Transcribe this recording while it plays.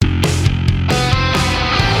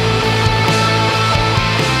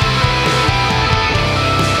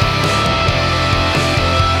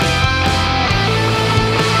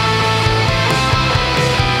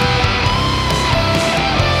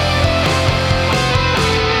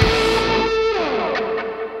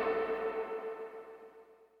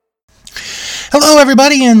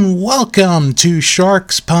everybody, and welcome to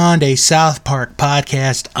Sharks Pond, a South Park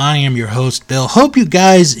podcast. I am your host, Bill. Hope you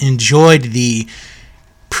guys enjoyed the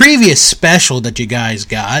previous special that you guys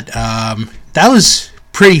got. That was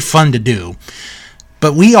pretty fun to do.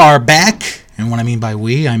 But we are back, and what I mean by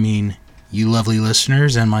we, I mean you lovely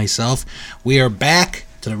listeners and myself. We are back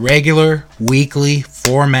to the regular weekly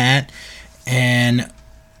format, and,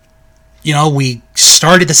 you know, we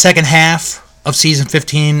started the second half of season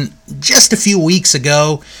 15 just a few weeks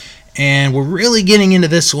ago, and we're really getting into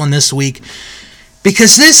this one this week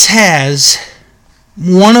because this has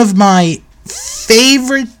one of my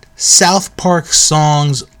favorite South Park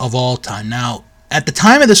songs of all time. Now, at the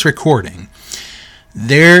time of this recording,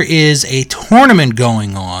 there is a tournament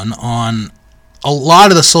going on a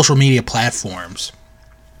lot of the social media platforms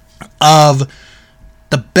of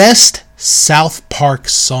the best South Park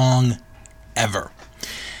song ever.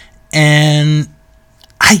 And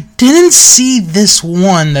I didn't see this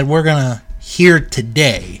one that we're going to hear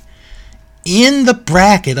today in the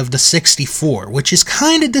bracket of the 64, which is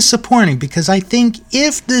kind of disappointing because I think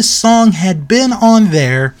if this song had been on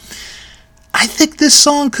there, I think this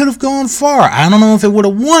song could have gone far. I don't know if it would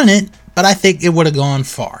have won it, but I think it would have gone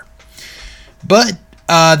far. But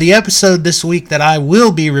the episode this week that I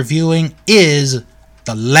will be reviewing is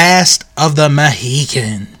The Last of the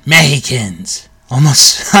Mohicans.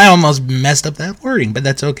 I almost messed up that wording, but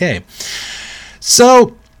that's okay.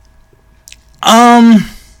 So,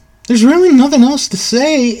 there's really nothing else to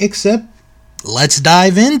say except let's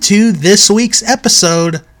dive into this week's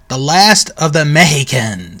episode, The Last of the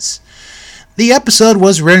Mohicans. The episode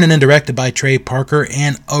was written and directed by Trey Parker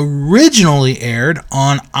and originally aired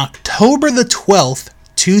on October the 12th,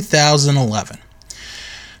 2011.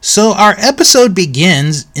 So our episode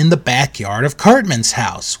begins in the backyard of Cartman's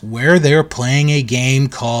house, where they're playing a game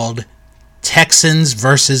called Texans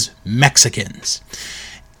versus Mexicans.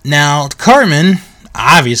 Now, Cartman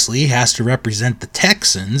obviously has to represent the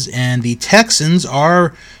Texans, and the Texans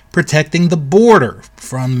are protecting the border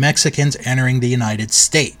from Mexicans entering the United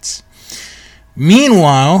States.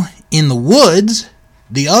 Meanwhile, in the woods,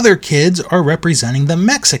 the other kids are representing the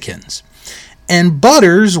Mexicans. And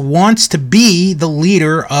Butters wants to be the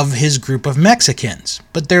leader of his group of Mexicans.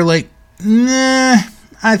 But they're like, nah,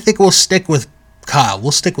 I think we'll stick with Kyle.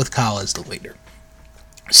 We'll stick with Kyle as the leader.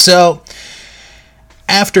 So,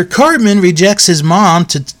 after Cartman rejects his mom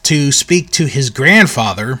to speak to his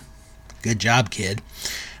grandfather, good job, kid,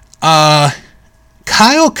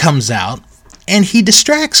 Kyle comes out and he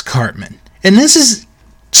distracts Cartman. And this is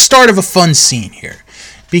start of a fun scene here.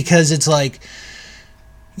 Because it's like,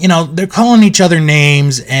 you know, they're calling each other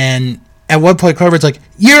names, and at one point Cartman's like,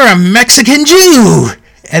 "You're a Mexican Jew!"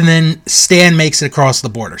 And then Stan makes it across the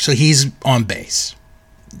border, so he's on base.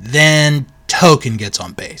 Then Token gets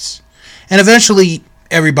on base. And eventually,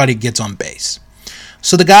 everybody gets on base.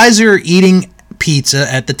 So the guys are eating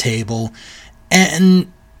pizza at the table,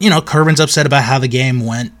 and, you know, Cartman's upset about how the game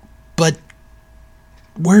went, but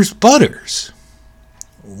where's Butters?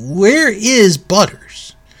 Where is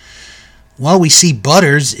Butters? Well, we see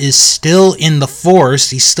Butters is still in the forest,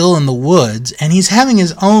 he's still in the woods, and he's having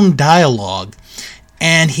his own dialogue,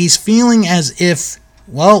 and he's feeling as if,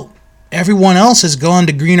 well, everyone else has gone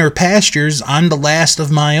to greener pastures, I'm the last of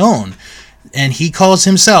my own, and he calls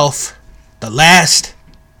himself the last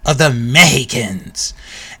of the Mohicans,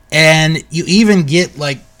 and you even get,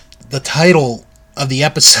 like, the title of the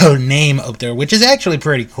episode name up there, which is actually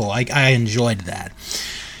pretty cool. I enjoyed that.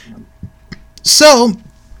 So,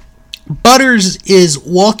 Butters is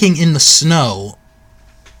walking in the snow.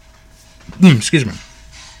 Excuse me.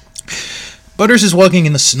 Butters is walking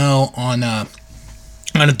in the snow on a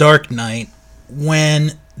dark night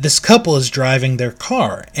when this couple is driving their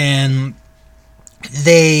car, and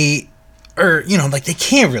they are, you know, like, they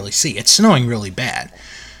can't really see. It's snowing really bad.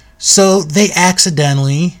 So they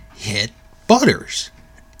accidentally hit Butters.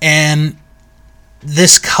 And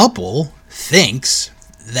this couple thinks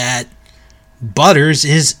that Butters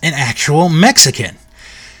is an actual Mexican.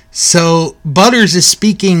 So Butters is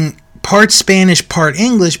speaking part Spanish, part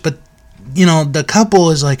English, but, you know, the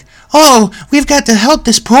couple is like, "Oh, we've got to help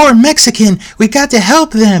this poor Mexican. We've got to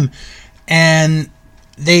help them." And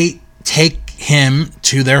they take him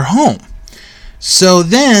to their home. So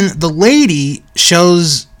then the lady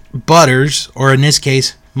shows Butters, or in this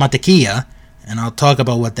case, Mantequilla, and I'll talk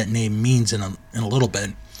about what that name means in a little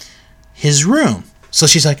bit, his room. So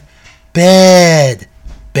she's like, bed,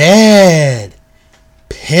 pillow.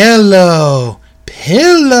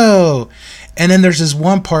 And then there's this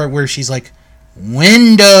one part where she's like,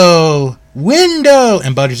 window.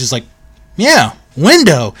 And Butters is like, yeah,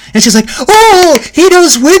 window. And she's like, oh, he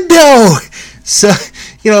knows window. So,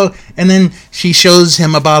 and then she shows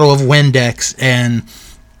him a bottle of Windex, and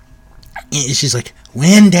she's like,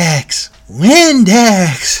 Windex.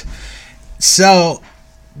 So,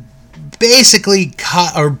 basically,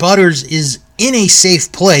 Butters is in a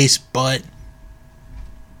safe place, but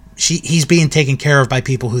he's being taken care of by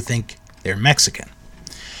people who think they're Mexican.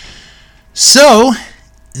 So,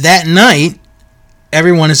 that night,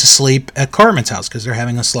 everyone is asleep at Cartman's house because they're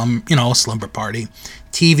having a slumber party.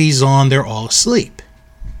 TV's on, they're all asleep.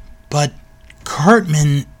 But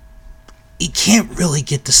Cartman, he can't really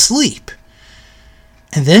get to sleep.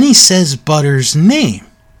 And then he says Butters' name.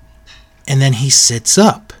 And then he sits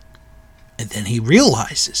up. And then he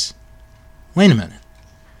realizes, wait a minute,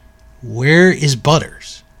 where is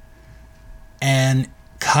Butters? And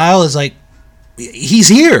Kyle is like, he's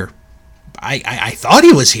here. I thought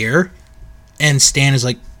he was here. And Stan is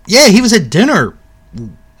like, yeah, he was at dinner.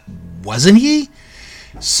 Wasn't he?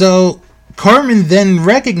 So Cartman then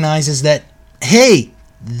recognizes that, hey,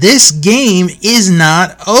 this game is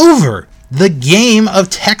not over. The game of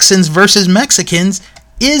Texans versus Mexicans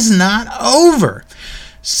is not over.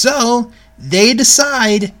 So they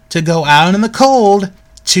decide to go out in the cold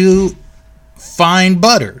to find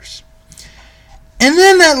Butters. And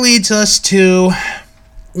then that leads us to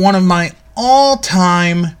one of my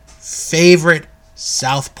all-time favorite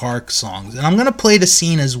South Park songs. And I'm going to play the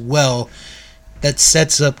scene as well that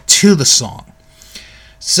sets up to the song.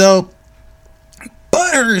 So,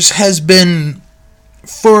 Butters has been,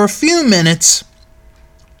 for a few minutes,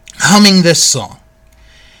 humming this song.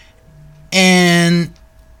 And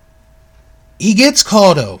he gets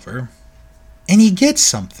called over, and he gets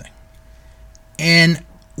something. And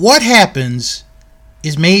what happens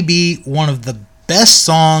is maybe one of the best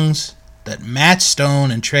songs that Matt Stone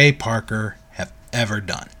and Trey Parker have ever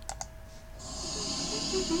done.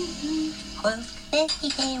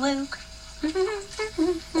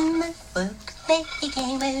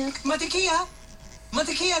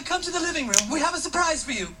 Mantequilla, come to the living room. We have a surprise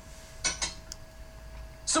for you.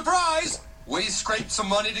 Surprise! We scraped some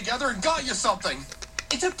money together and got you something.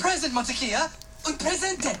 It's a present, Mantequilla. Un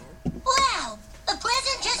presente. Wow, a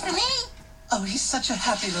present just for me? Oh, he's such a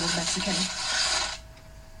happy little Mexican.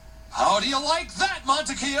 How do you like that,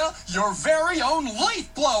 Mantequilla? Your very own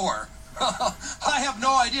leaf blower. I have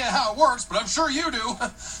no idea how it works, but I'm sure you do.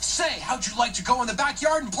 Say, how'd you like to go in the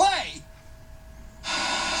backyard and play?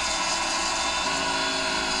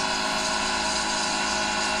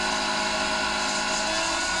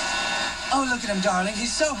 Oh, look at him, darling.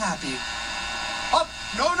 He's so happy.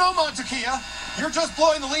 No, Mantequilla. You're just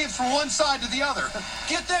blowing the leaves from one side to the other.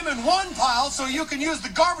 Get them in one pile so you can use the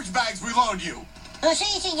garbage bags we loaned you. Oh, si,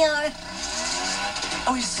 senor.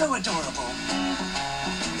 Oh, he's so adorable.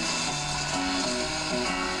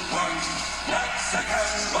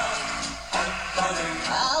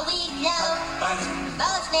 All week long,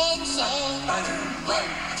 most men say,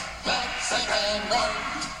 work, Mexican work.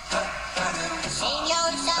 Sing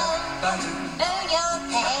your song, earn your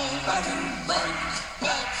pay, work,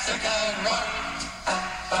 Mexican work.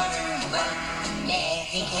 Work,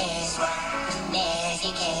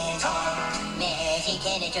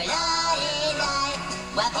 Mexican, it's your life,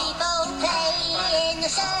 while people play in the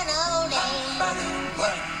sun all day.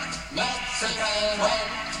 Work, Mexican work.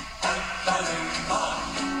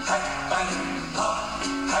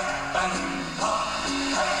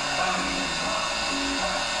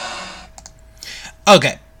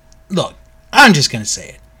 Okay, look, I'm just going to say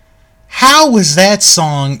it. How was that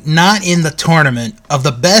song not in the tournament of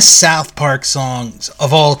the best South Park songs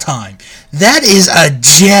of all time? That is a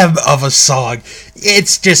gem of a song.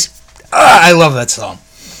 It's just, I love that song.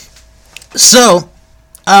 So,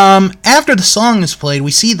 after the song is played,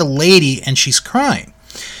 we see the lady and she's crying.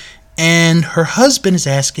 And her husband is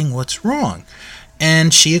asking what's wrong.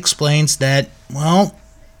 And she explains that, well,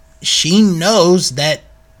 she knows that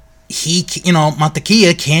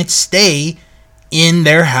Mantequilla can't stay in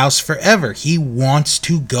their house forever. He wants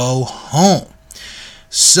to go home.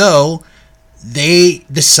 So they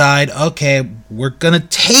decide, okay, we're going to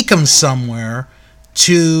take him somewhere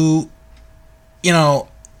to,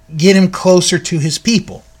 get him closer to his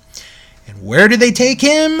people. And where do they take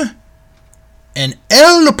him? An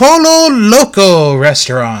El Pollo Loco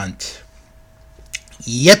restaurant.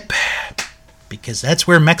 Yep, because that's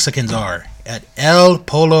where Mexicans are, at El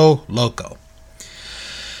Pollo Loco.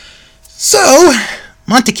 So,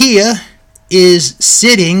 Mantequilla is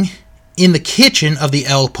sitting in the kitchen of the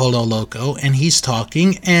El Pollo Loco, and he's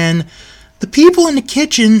talking, and the people in the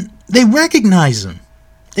kitchen, they recognize him.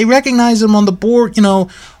 They recognize him on the board,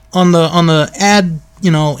 on the ad,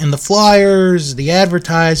 in the flyers, the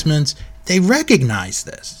advertisements. they recognize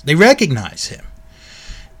this. They recognize him.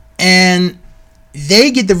 And they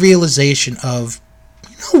get the realization of,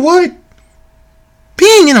 you know what?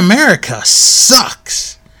 Being in America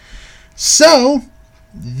sucks. So,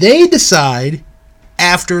 they decide,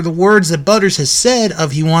 after the words that Butters has said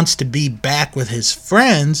of he wants to be back with his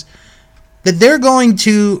friends, that they're going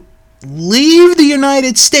to leave the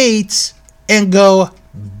United States and go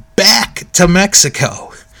back to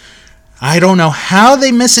Mexico. I don't know how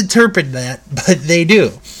they misinterpret that, but they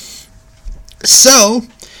do. So,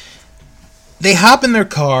 they hop in their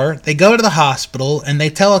car, they go to the hospital, and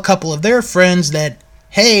they tell a couple of their friends that,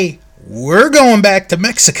 hey, we're going back to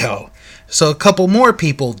Mexico. So a couple more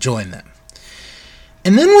people join them.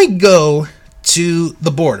 And then we go to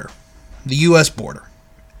the border, the U.S. border.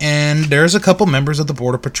 And there's a couple members of the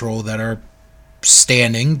Border Patrol that are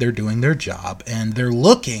standing, they're doing their job, and they're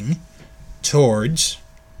looking towards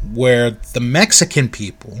where the Mexican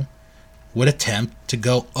people would attempt to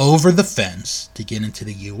go over the fence to get into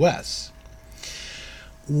the U.S.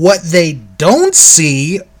 What they don't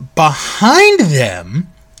see behind them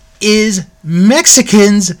is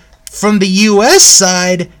Mexicans from the U.S.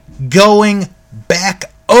 side going back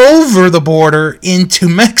over the border into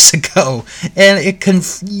Mexico, and it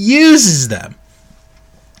confuses them.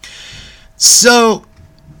 So,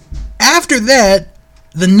 after that,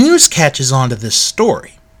 the news catches on to this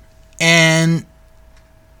story. And,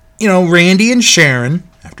 you know, Randy and Sharon,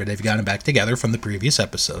 after they've gotten back together from the previous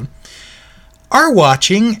episode, are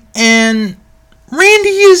watching, and Randy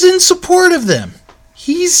is in support of them.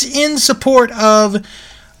 He's in support of,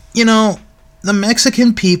 you know, the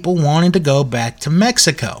Mexican people wanting to go back to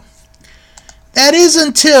Mexico. That is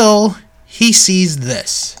until he sees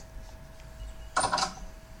this.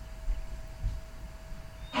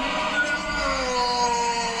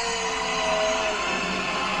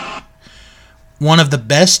 One of the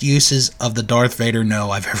best uses of the Darth Vader no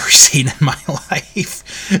I've ever seen in my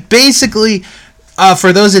life. Basically,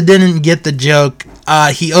 for those that didn't get the joke,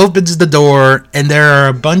 he opens the door and there are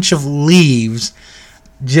a bunch of leaves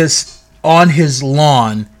just on his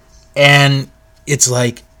lawn, and it's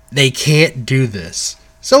like, they can't do this.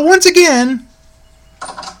 So once again,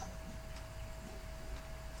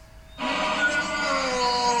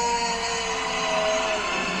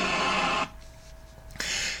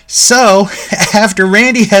 so, after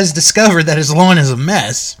Randy has discovered that his lawn is a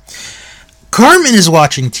mess, Cartman is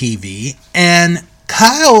watching TV, and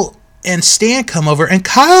Kyle and Stan come over, and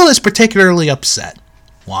Kyle is particularly upset.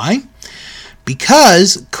 Why?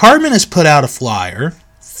 Because Cartman has put out a flyer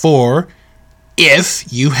for,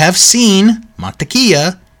 if you have seen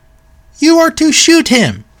Mantequilla, you are to shoot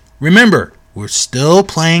him. Remember, we're still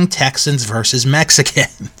playing Texans versus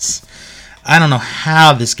Mexicans. I don't know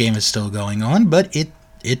how this game is still going on, but it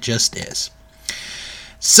just is.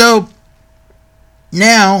 So,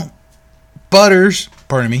 now,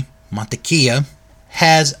 Mantequilla,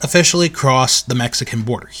 has officially crossed the Mexican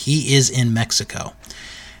border. He is in Mexico.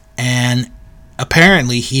 And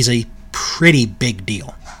apparently, he's a pretty big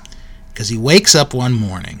deal. Because he wakes up one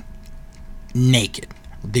morning, naked.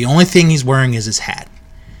 The only thing he's wearing is his hat.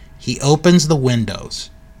 He opens the windows,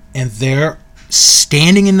 and there,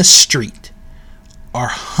 standing in the street, are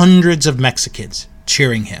hundreds of Mexicans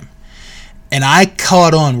cheering him. And I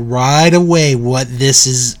caught on right away what this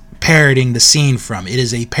is parodying the scene from. It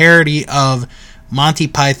is a parody of Monty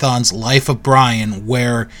Python's Life of Brian,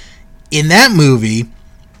 where in that movie,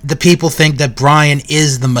 the people think that Brian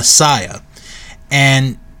is the Messiah.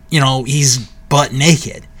 And, you know, he's butt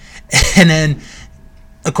naked. And then,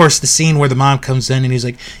 of course, the scene where the mom comes in and he's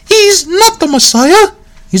like, he's not the Messiah.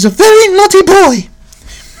 He's a very naughty boy.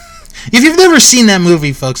 If you've never seen that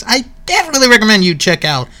movie, folks, I definitely recommend you check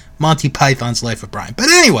out Monty Python's Life of Brian. But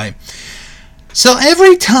anyway, so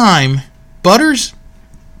every time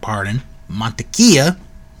Mantequilla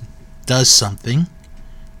does something,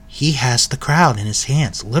 he has the crowd in his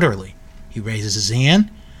hands, literally. He raises his hand,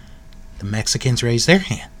 the Mexicans raise their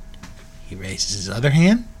hand. He raises his other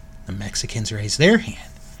hand, the Mexicans raise their hand.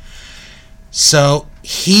 So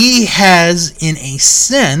he has, in a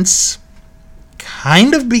sense,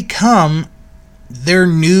 kind of become their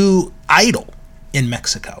new idol in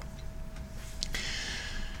Mexico.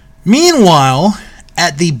 Meanwhile,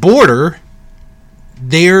 at the border,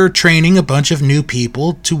 they're training a bunch of new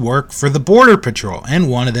people to work for the Border Patrol, and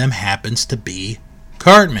one of them happens to be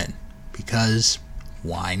Cartman, because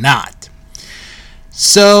why not?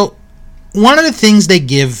 So, one of the things they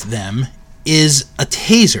give them is a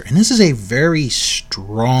taser, and this is a very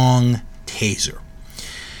strong taser.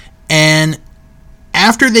 And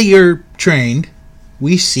after they are trained,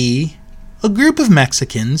 we see a group of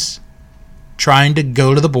Mexicans trying to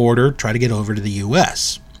go to the border, try to get over to the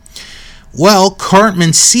U.S. Well,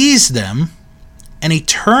 Cartman sees them, and he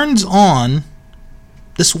turns on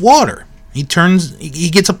this water. He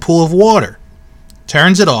gets a pool of water,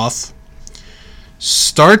 turns it off,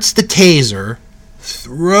 starts the taser,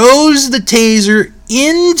 throws the taser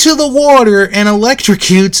into the water, and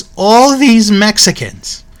electrocutes all these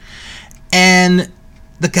Mexicans. And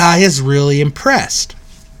the guy is really impressed.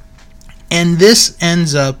 And this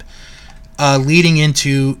ends up leading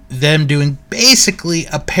into them doing basically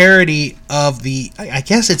a parody of I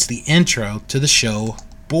guess it's the intro to the show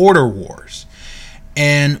Border Wars.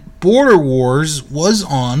 And Border Wars was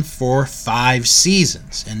on for 5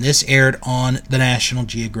 seasons, and this aired on the National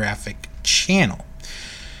Geographic Channel.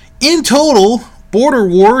 In total, Border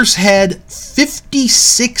Wars had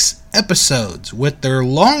 56 episodes, with their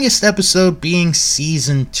longest episode being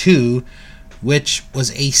Season 2, which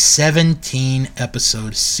was a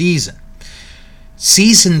 17-episode season.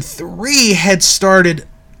 Season 3 had started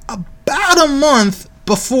about a month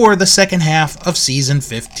before the second half of Season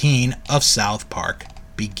 15 of South Park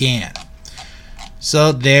began.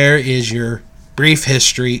 So there is your brief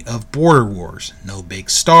history of Border Wars. No big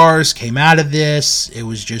stars came out of this. It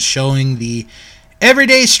was just showing the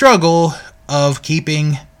everyday struggle of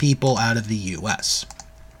keeping people out of the U.S.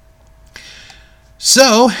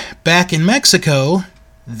 So, back in Mexico,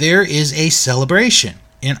 there is a celebration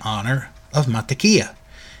in honor of Mantequilla.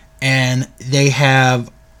 And they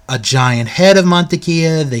have a giant head of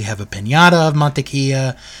Mantequilla, they have a piñata of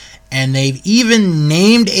Mantequilla, and they've even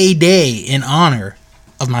named a day in honor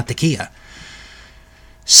of Mantequilla.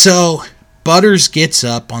 So, Butters gets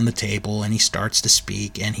up on the table and he starts to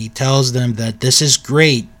speak, and he tells them that this is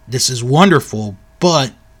great, this is wonderful,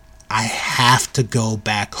 but I have to go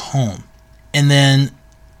back home. And then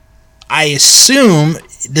I assume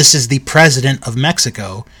this is the president of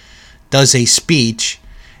Mexico, does a speech,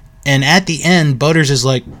 and at the end, Butters is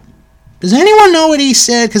like, does anyone know what he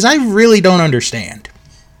said? Because I really don't understand.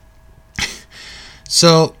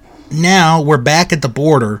 So now we're back at the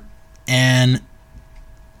border, and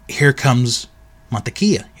here comes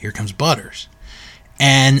Mantequilla. Here comes Butters.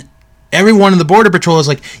 And everyone in the Border Patrol is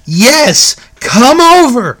like, yes, come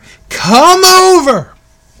over. Come over.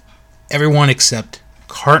 Everyone except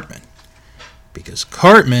Cartman. Because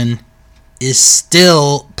Cartman is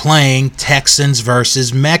still playing Texans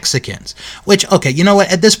versus Mexicans. Which, okay, you know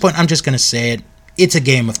what? At this point, I'm just going to say it. It's a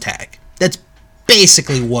game of tag. That's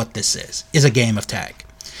basically what this is a game of tag.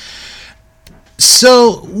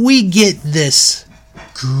 So we get this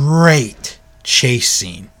great chase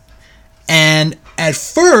scene. And at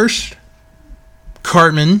first,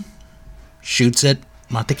 Cartman shoots at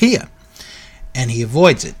Mantequilla. And he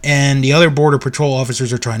avoids it. And the other Border Patrol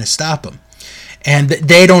officers are trying to stop him. And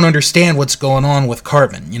they don't understand what's going on with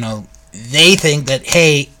Cartman. You know, they think that,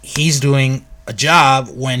 hey, he's doing a job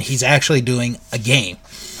when he's actually doing a game.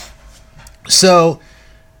 So,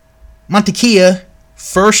 Mantequilla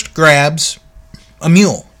first grabs a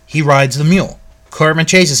mule. He rides the mule. Cartman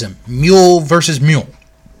chases him. Mule versus mule.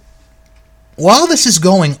 While this is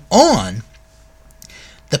going on,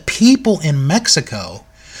 the people in Mexico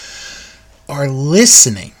are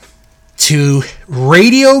listening to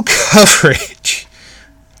radio coverage.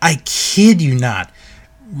 I kid you not.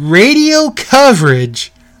 Radio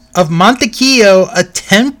coverage of Mantequilla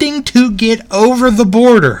attempting to get over the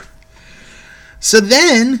border. So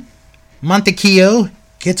then, Mantequilla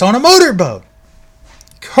gets on a motorboat.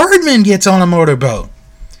 Cartman gets on a motorboat.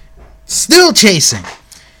 Still chasing.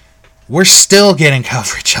 We're still getting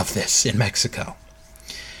coverage of this in Mexico.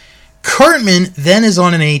 Cartman then is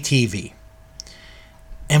on an ATV.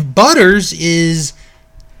 And Butters is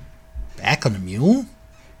back on the mule.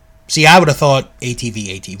 See, I would have thought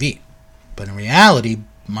ATV. But in reality,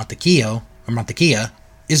 Mantequilla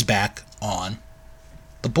is back on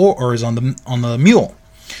the board, or is on the mule.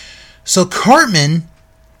 So Cartman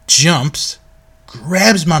jumps,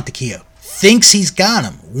 grabs Mantequilla, thinks he's got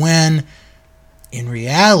him, when in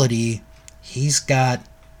reality he's got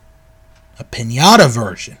a piñata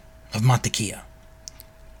version of Mantequilla.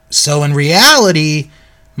 So in reality,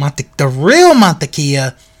 the real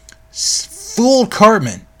Mantequilla fooled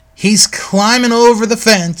Cartman. He's climbing over the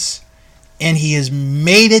fence, and he has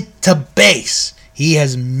made it to base.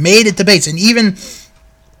 And even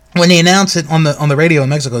when they announce it on the radio in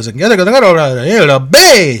Mexico, it's like, the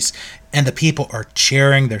base! And the people are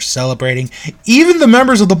cheering, they're celebrating. Even the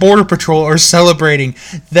members of the Border Patrol are celebrating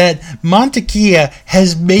that Mantequilla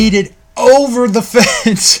has made it over the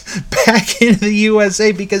fence back into the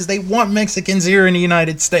USA because they want Mexicans here in the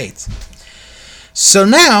United States. So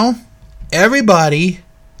now, everybody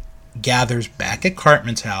gathers back at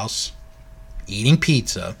Cartman's house eating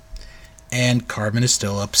pizza, and Cartman is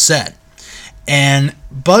still upset. And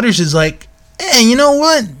Butters is like, hey, you know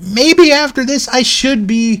what? Maybe after this I should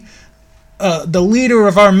be the leader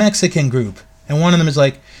of our Mexican group. And one of them is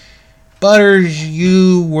like, Butters,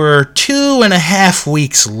 you were 2.5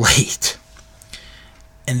 weeks late.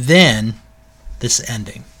 And then, this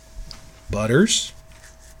ending. Butters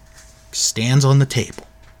stands on the table.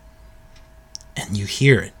 And you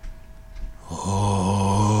hear it. Oh.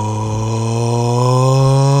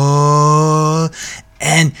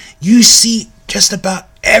 And you see just about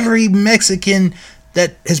every Mexican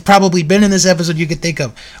that has probably been in this episode you could think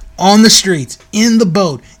of. On the streets, in the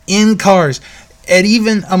boat, in cars. And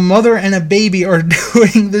even a mother and a baby are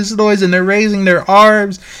doing this noise, and they're raising their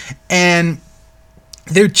arms, and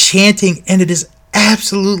they're chanting, and it is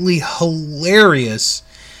absolutely hilarious.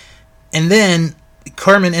 And then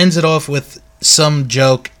Cartman ends it off with some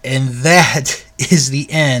joke, and that is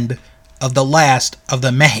the end of the last of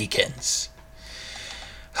the Mexicans.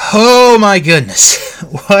 Oh my goodness,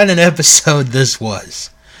 what an episode this was.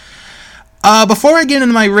 Before I get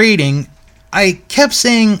into my rating, I kept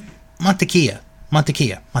saying Mantequilla.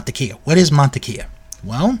 Mantequilla. What is mantequilla?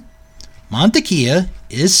 Well, mantequilla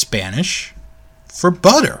is Spanish for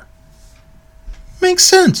butter. Makes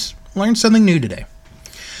sense. Learned something new today.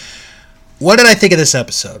 What did I think of this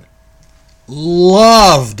episode?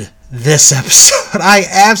 Loved this episode. I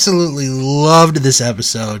absolutely loved this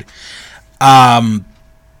episode.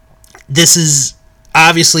 This is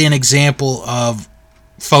obviously an example of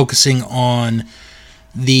focusing on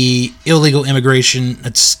the illegal immigration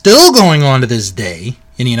that's still going on to this day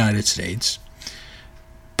in the United States.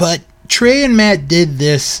 But Trey and Matt did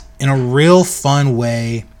this in a real fun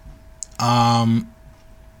way,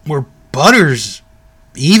 where Butters,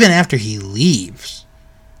 even after he leaves,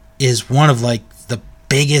 is one of like the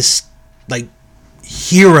biggest like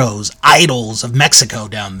heroes, idols of Mexico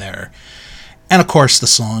down there. And of course the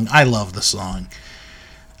song. I love the song.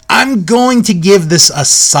 I'm going to give this a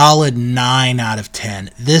solid 9 out of 10.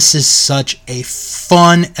 This is such a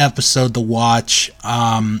fun episode to watch.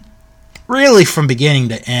 Really from beginning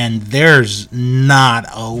to end, there's not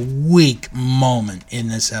a weak moment in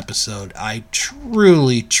this episode. I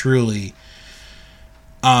truly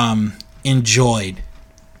enjoyed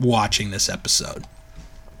watching this episode.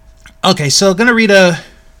 Okay, so I'm going to read a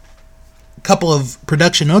couple of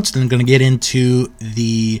production notes, then I'm going to get into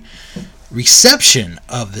the reception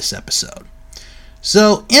of this episode.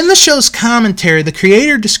 So, in the show's commentary, the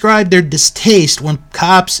creator described their distaste when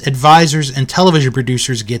cops, advisors, and television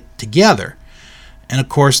producers get together. And of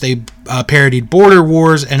course, they parodied Border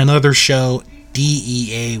Wars and another show,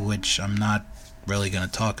 DEA, which I'm not really going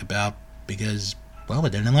to talk about because, well,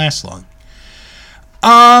 it didn't last long.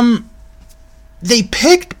 They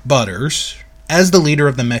picked Butters as the leader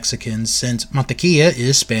of the Mexicans since Mantequilla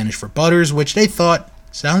is Spanish for butters, which they thought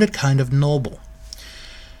sounded kind of noble.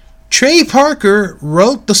 Trey Parker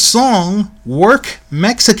wrote the song Work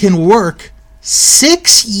Mexican Work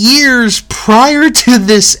 6 years prior to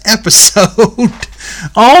this episode.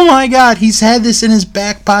 Oh my god, he's had this in his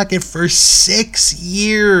back pocket for 6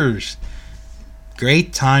 years.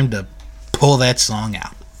 Great time to pull that song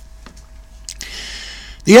out.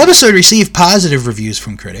 The episode received positive reviews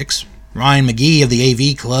from critics. Ryan McGee of the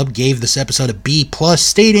AV Club gave this episode a B+,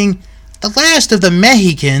 stating, "The Last of the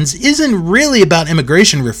Mexicans isn't really about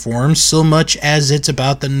immigration reform so much as it's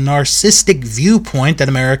about the narcissistic viewpoint that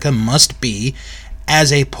America must be,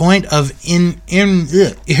 as a point of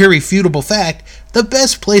irrefutable fact, the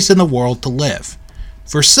best place in the world to live.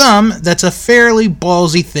 For some, that's a fairly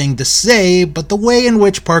ballsy thing to say, but the way in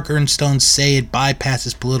which Parker and Stone say it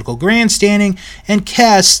bypasses political grandstanding and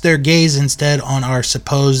casts their gaze instead on our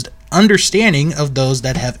supposed understanding of those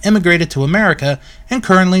that have immigrated to America and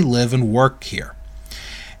currently live and work here."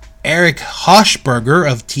 Eric Hochberger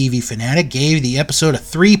of TV Fanatic gave the episode a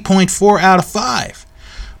 3.4 out of 5.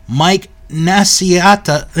 Mike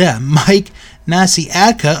Nasiatka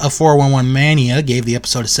of 411 Mania gave the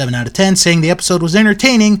episode a 7 out of 10, saying the episode was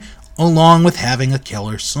entertaining along with having a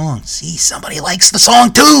killer song. See, somebody likes the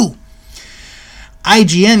song too!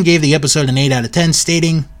 IGN gave the episode an 8 out of 10,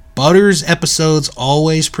 stating, "Butters episodes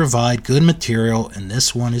always provide good material, and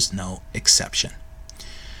this one is no exception."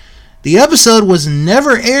 The episode was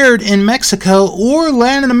never aired in Mexico or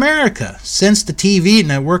Latin America, since the TV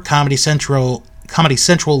network Comedy Central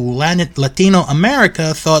Latino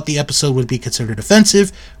America thought the episode would be considered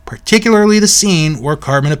offensive, particularly the scene where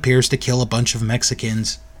Cartman appears to kill a bunch of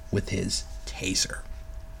Mexicans with his taser.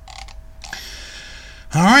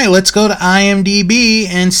 Alright, let's go to IMDb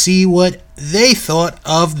and see what they thought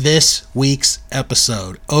of this week's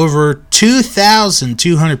episode. Over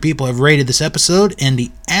 2,200 people have rated this episode, and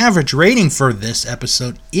the average rating for this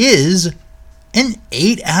episode is an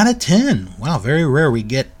 8 out of 10. Wow, very rare we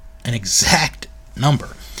get an exact number.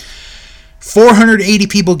 480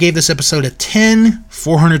 people gave this episode a 10.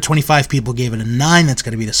 425 people gave it a 9. That's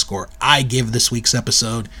going to be the score I give this week's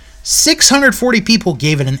episode. 640 people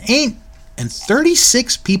gave it an 8. And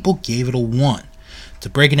 36 people gave it a 1. To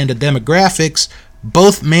break it into demographics,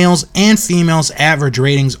 both males and females' average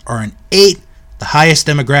ratings are an 8. The highest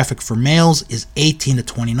demographic for males is 18 to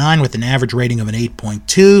 29 with an average rating of an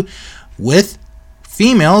 8.2. With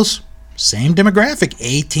females, same demographic,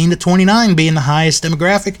 18 to 29 being the highest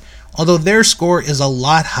demographic, although their score is a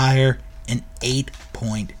lot higher, an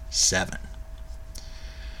 8.7.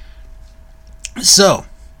 So,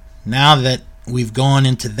 now that we've gone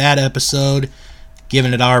into that episode,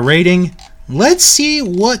 given it our rating, let's see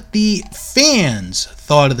what the fans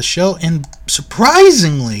thought of the show. And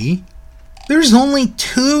surprisingly, there's only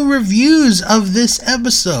 2 reviews of this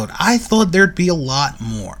episode. I thought there'd be a lot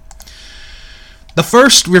more. The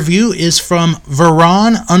first review is from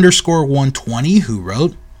Veron_120, who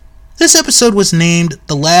wrote, "This episode was named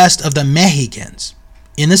The Last of the Mexicans.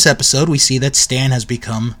 In this episode, we see that Stan has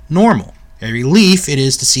become normal. A relief it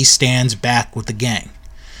is to see Stan's back with the gang.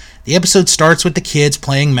 The episode starts with the kids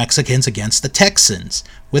playing Mexicans against the Texans,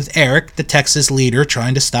 with Eric, the Texas leader,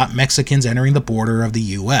 trying to stop Mexicans entering the border of the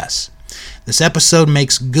U.S. This episode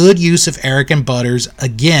makes good use of Eric and Butters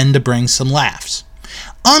again to bring some laughs.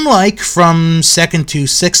 Unlike from 2nd to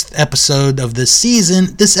 6th episode of this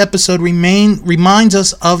season, this episode reminds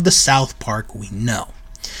us of the South Park we know.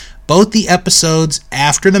 Both the episodes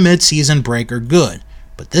after the mid-season break are good,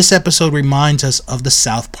 but this episode reminds us of the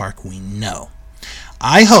South Park we know.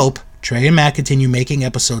 I hope Trey and Matt continue making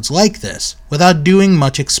episodes like this without doing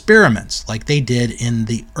much experiments like they did in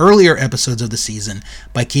the earlier episodes of the season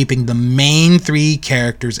by keeping the main 3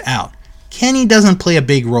 characters out. Kenny doesn't play a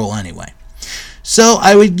big role anyway. So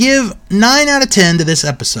I would give 9 out of 10 to this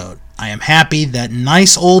episode. I am happy that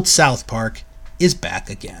nice old South Park is back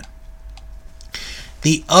again."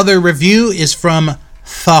 The other review is from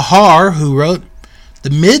Thahar, who wrote, "The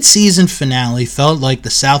mid-season finale felt like the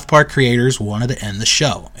South Park creators wanted to end the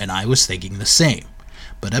show, and I was thinking the same.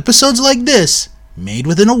 But episodes like this, made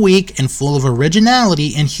within a week and full of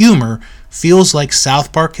originality and humor, feels like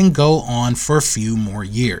South Park can go on for a few more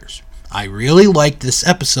years. I really liked this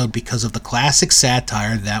episode because of the classic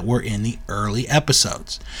satire that were in the early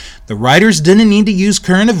episodes. The writers didn't need to use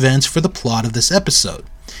current events for the plot of this episode.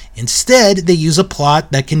 Instead, they use a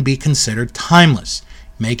plot that can be considered timeless,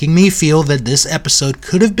 making me feel that this episode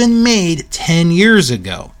could have been made 10 years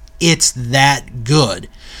ago. It's that good.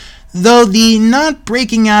 Though the not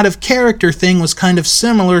breaking out of character thing was kind of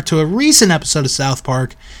similar to a recent episode of South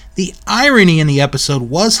Park, the irony in the episode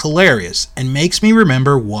was hilarious and makes me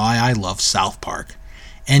remember why I love South Park.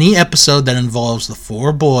 Any episode that involves the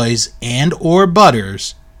 4 boys and or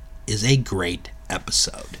Butters is a great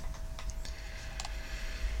episode."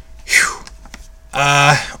 Whew.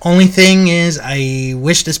 Only thing is, I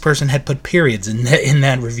wish this person had put periods in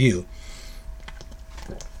that review.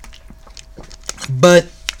 But,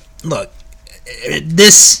 look,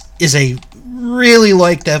 this is a really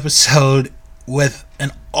liked episode with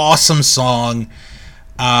an awesome song.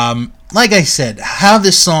 Like I said, how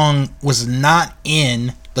this song was not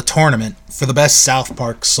in the tournament for the best South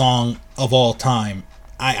Park song of all time,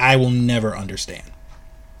 I will never understand.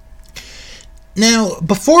 Now,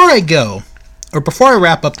 before I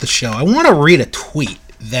wrap up the show, I want to read a tweet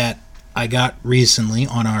that I got recently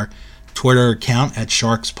on our Twitter account at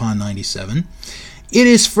SharksPond97. It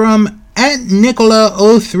is from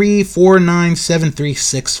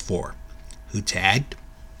 @Nicola03497364, who tagged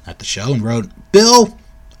at the show and wrote, "Bill,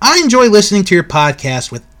 I enjoy listening to your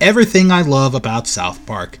podcast with everything I love about South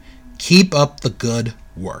Park. Keep up the good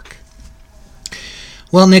work."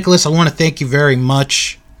 Well, Nicholas, I want to thank you very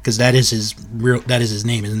much, because that is his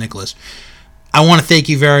name, is Nicholas. I want to thank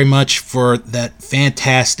you very much for that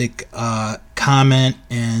fantastic comment,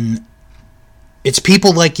 and it's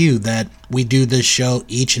people like you that we do this show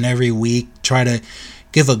each and every week, try to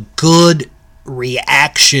give a good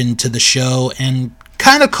reaction to the show and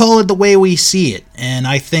kind of call it the way we see it, and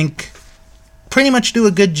I think pretty much do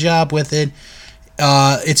a good job with it.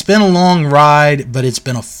 It's been a long ride, but it's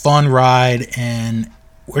been a fun ride, and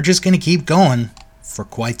we're just going to keep going for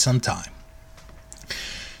quite some time.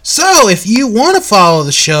 So, if you want to follow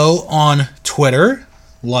the show on Twitter,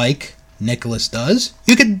 like Nicholas does.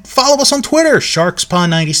 You could follow us on Twitter,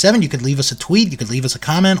 SharksPond97. You could leave us a tweet. You could leave us a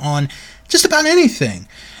comment on just about anything.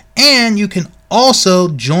 And you can also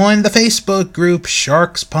join the Facebook group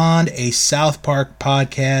Sharks Pond, a South Park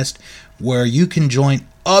podcast, where you can join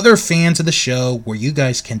other fans of the show, where you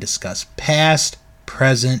guys can discuss past,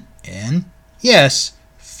 present, and, yes,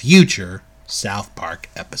 future South Park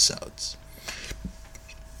episodes.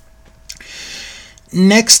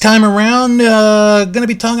 Next time around, going to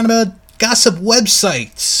be talking about gossip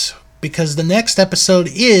websites, because the next episode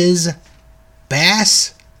is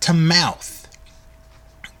Bass to Mouth.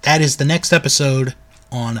 That is the next episode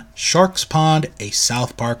on Sharks Pond, a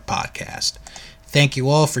South Park podcast. Thank you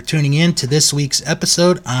all for tuning in to this week's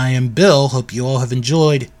episode. I am Bill. Hope you all have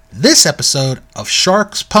enjoyed this episode of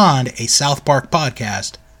Sharks Pond, a South Park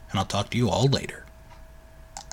podcast, and I'll talk to you all later.